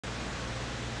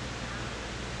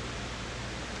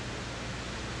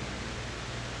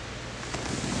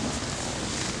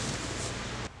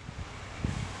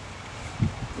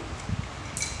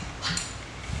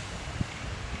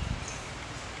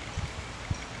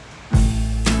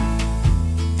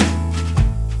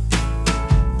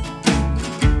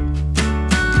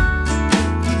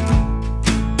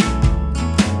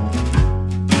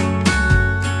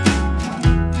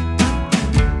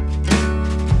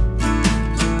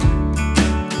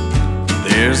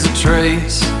There's a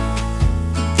trace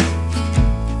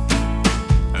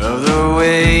of the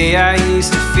way I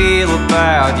used to feel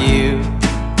about you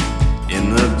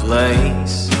in the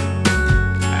place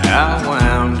I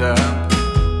wound up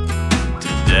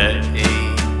today.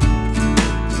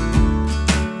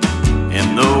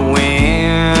 And the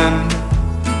wind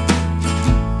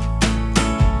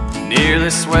nearly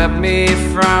swept me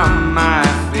from my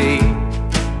feet.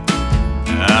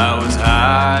 I was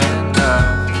high enough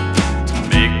to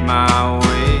make my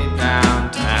way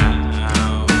downtown.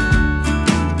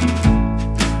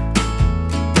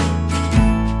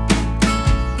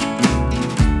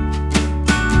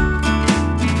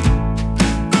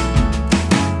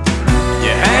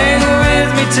 You hang with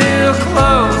me till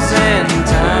closing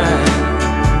time,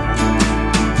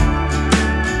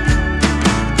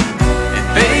 and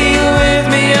be with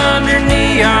me under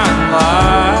neon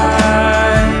lights.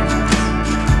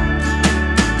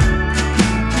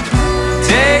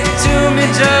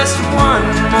 Just one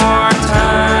more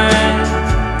time,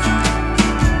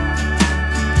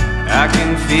 I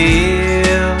can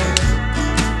feel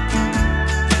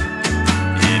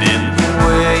it in the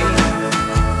way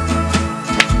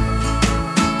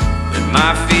that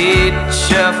my feet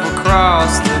shuffle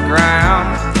across the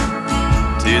ground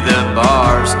to the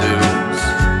bar stools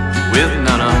with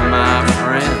none of my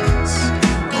friends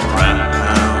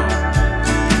around.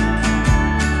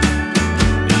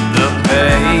 The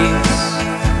pace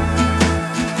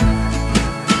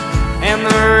and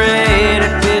the rate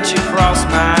at which you cross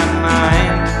my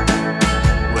mind,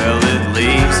 well, it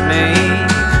leaves me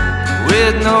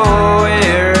with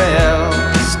nowhere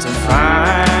else to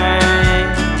find.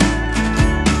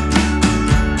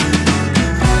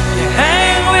 You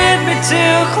hang with me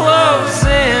till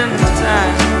closing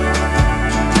time,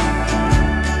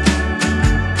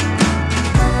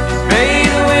 you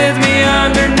bathe with me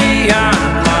under neon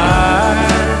lights.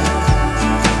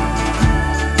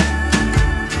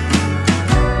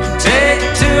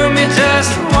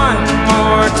 Just one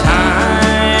more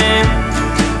time,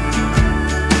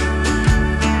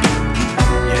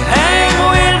 you hang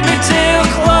with me till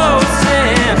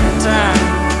closing time,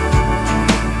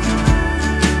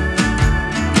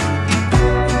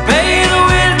 bathe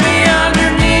with me under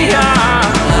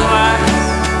neon lights.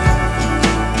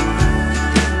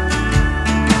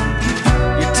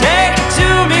 You take it to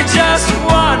me just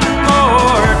one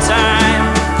more time.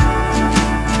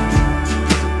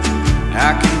 I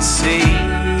can see